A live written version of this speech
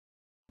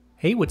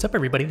Hey, what's up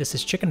everybody? This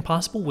is Chicken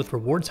Possible with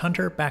Rewards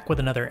Hunter, back with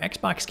another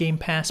Xbox Game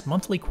Pass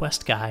monthly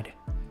quest guide.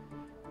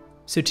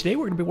 So today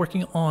we're going to be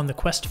working on the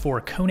quest for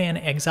Conan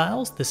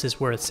Exiles. This is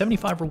worth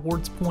 75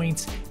 rewards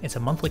points. It's a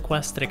monthly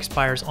quest that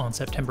expires on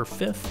September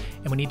 5th,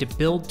 and we need to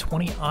build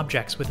 20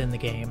 objects within the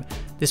game.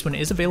 This one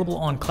is available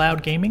on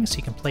cloud gaming, so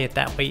you can play it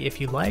that way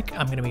if you like.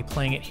 I'm going to be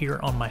playing it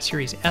here on my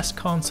Series S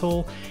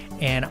console,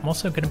 and I'm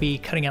also going to be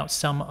cutting out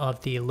some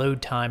of the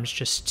load times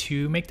just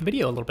to make the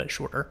video a little bit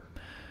shorter.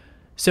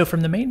 So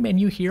from the main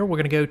menu here, we're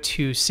going to go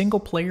to single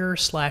player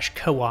 /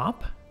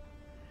 co-op,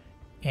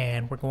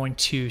 and we're going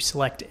to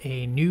select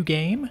a new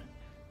game.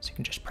 So you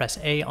can just press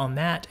A on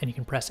that, and you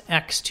can press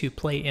X to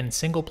play in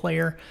single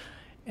player,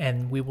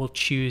 and we will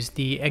choose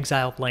the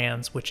Exiled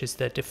Lands, which is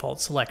the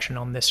default selection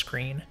on this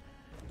screen.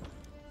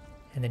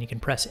 And then you can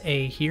press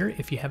A here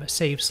if you have a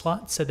save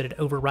slot so that it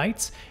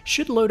overwrites.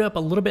 Should load up a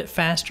little bit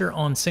faster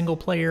on single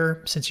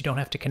player since you don't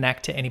have to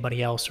connect to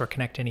anybody else or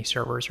connect to any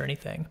servers or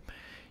anything.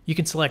 You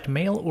can select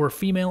male or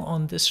female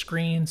on this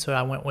screen, so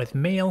I went with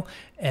male,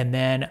 and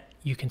then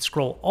you can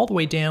scroll all the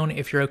way down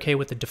if you're okay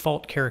with the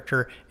default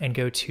character and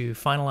go to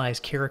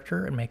finalize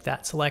character and make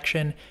that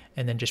selection,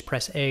 and then just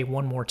press A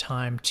one more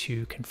time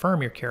to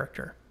confirm your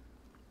character.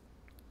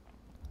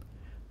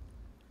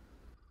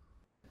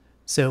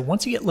 So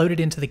once you get loaded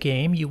into the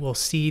game, you will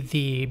see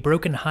the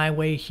broken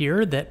highway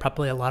here that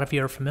probably a lot of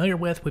you are familiar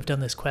with. We've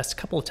done this quest a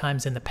couple of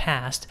times in the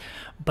past,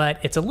 but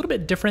it's a little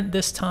bit different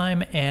this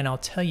time, and I'll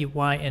tell you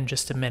why in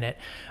just a minute.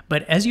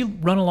 But as you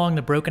run along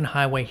the broken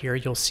highway here,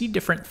 you'll see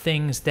different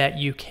things that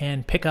you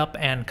can pick up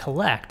and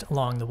collect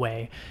along the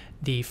way.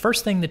 The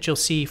first thing that you'll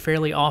see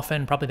fairly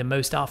often, probably the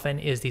most often,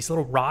 is these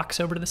little rocks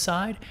over to the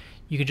side.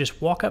 You can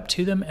just walk up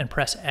to them and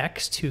press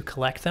X to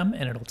collect them,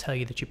 and it'll tell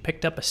you that you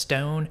picked up a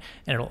stone,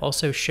 and it'll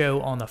also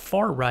show on the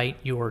far right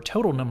your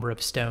total number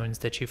of stones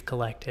that you've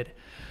collected.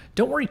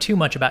 Don't worry too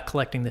much about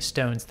collecting the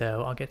stones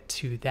though, I'll get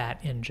to that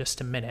in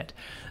just a minute.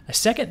 A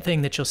second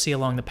thing that you'll see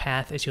along the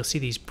path is you'll see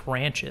these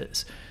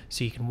branches.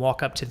 So you can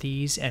walk up to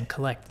these and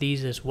collect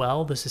these as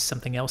well. This is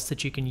something else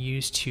that you can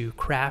use to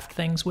craft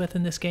things with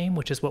in this game,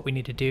 which is what we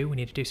need to do. We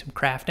need to do some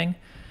crafting.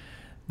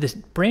 The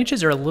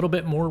branches are a little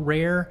bit more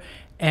rare,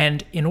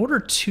 and in order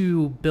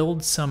to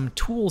build some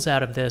tools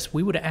out of this,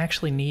 we would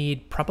actually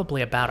need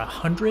probably about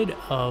 100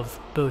 of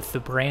both the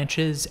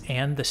branches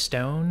and the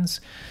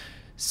stones.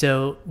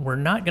 So we're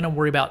not going to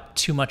worry about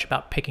too much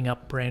about picking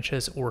up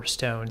branches or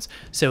stones.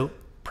 So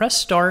press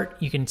start,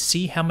 you can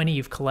see how many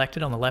you've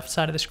collected on the left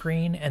side of the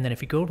screen, and then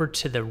if you go over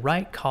to the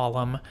right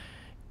column,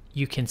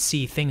 you can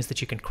see things that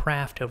you can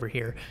craft over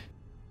here.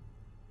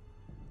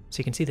 So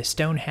you can see the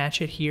stone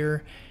hatchet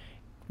here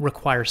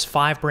requires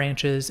 5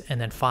 branches and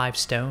then 5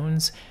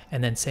 stones,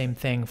 and then same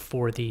thing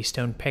for the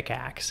stone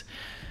pickaxe.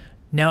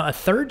 Now a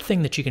third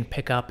thing that you can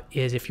pick up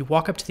is if you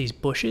walk up to these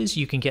bushes,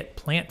 you can get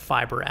plant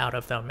fiber out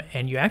of them,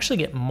 and you actually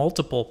get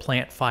multiple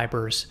plant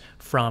fibers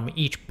from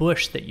each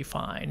bush that you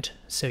find.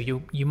 So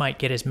you might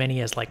get as many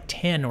as like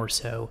 10 or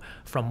so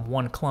from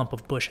one clump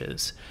of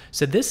bushes.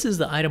 So this is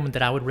the item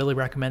that I would really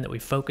recommend that we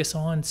focus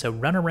on. So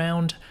run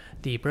around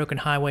the broken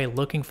highway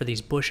looking for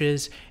these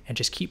bushes and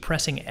just keep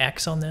pressing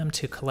X on them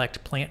to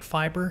collect plant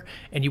fiber.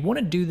 And you want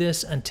to do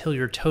this until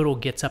your total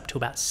gets up to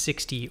about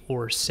 60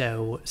 or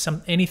so.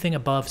 Anything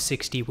above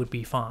 60 would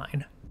be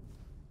fine.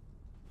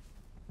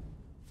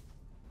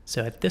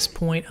 So at this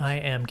point I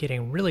am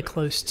getting really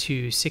close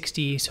to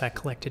 60, so I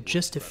collected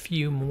just a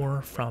few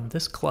more from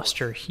this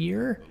cluster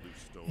here.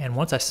 And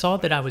once I saw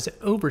that I was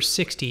over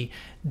 60,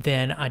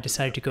 then I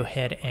decided to go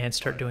ahead and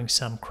start doing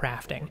some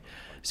crafting.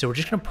 So we're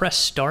just going to press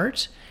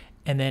start,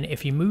 and then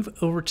if you move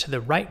over to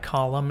the right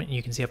column,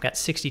 you can see I've got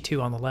 62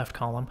 on the left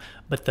column,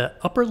 but the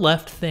upper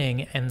left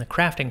thing in the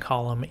crafting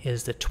column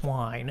is the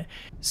twine.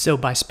 So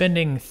by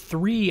spending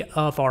 3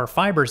 of our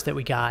fibers that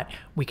we got,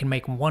 we can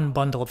make 1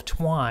 bundle of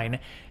twine.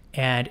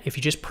 And if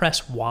you just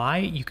press Y,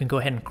 you can go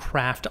ahead and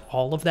craft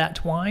all of that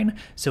twine.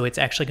 So it's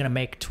actually going to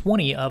make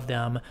 20 of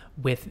them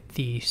with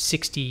the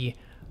 60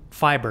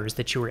 fibers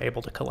that you were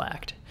able to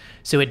collect.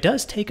 So it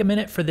does take a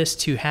minute for this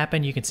to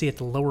happen. You can see at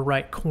the lower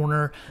right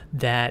corner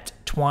that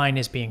twine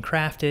is being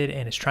crafted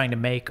and it's trying to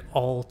make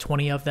all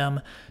 20 of them.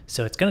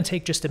 So it's going to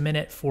take just a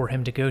minute for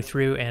him to go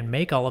through and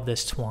make all of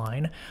this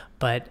twine,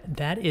 but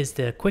that is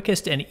the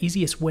quickest and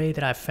easiest way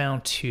that I've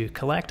found to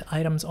collect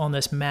items on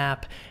this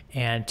map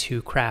and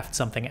to craft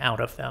something out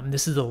of them.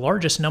 This is the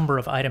largest number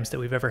of items that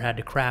we've ever had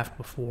to craft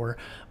before,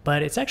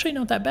 but it's actually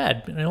not that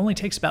bad. It only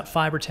takes about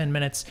 5 or 10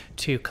 minutes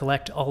to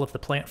collect all of the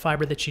plant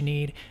fiber that you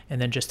need,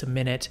 and then just a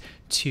minute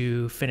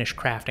to finish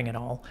crafting it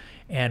all.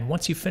 And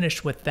once you've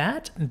finished with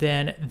that,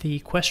 then the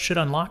quest should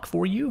unlock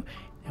for you,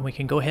 and we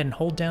can go ahead and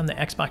hold down the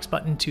Xbox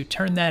button to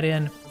turn that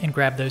in and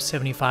grab those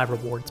 75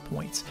 rewards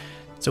points.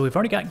 So we've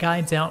already got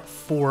guides out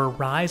for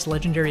Rise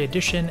Legendary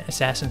Edition,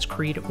 Assassin's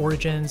Creed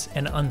Origins,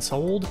 and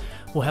Unsold.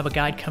 We'll have a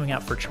guide coming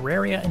out for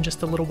Terraria in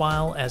just a little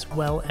while, as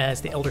well as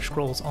the Elder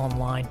Scrolls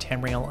Online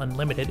Tamriel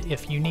Unlimited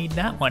if you need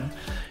that one.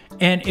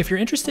 And if you're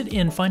interested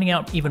in finding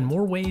out even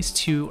more ways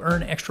to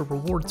earn extra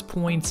rewards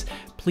points,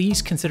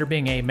 please consider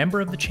being a member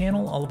of the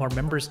channel. All of our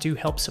members do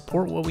help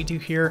support what we do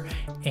here,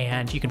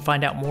 and you can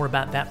find out more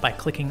about that by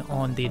clicking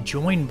on the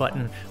join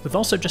button. We've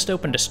also just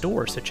opened a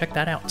store, so check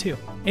that out too.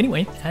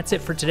 Anyway, that's it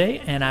for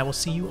today, and I will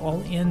see you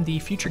all in the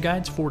future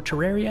guides for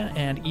Terraria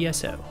and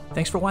ESO.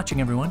 Thanks for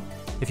watching, everyone.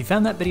 If you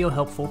found that video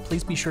helpful,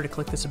 please be sure to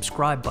click the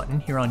subscribe button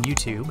here on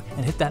YouTube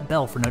and hit that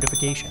bell for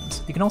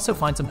notifications. You can also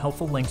find some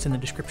helpful links in the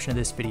description of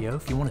this video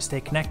if you want to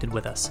stay connected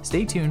with us.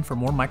 Stay tuned for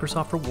more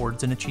Microsoft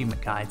rewards and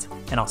achievement guides,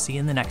 and I'll see you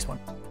in the next one.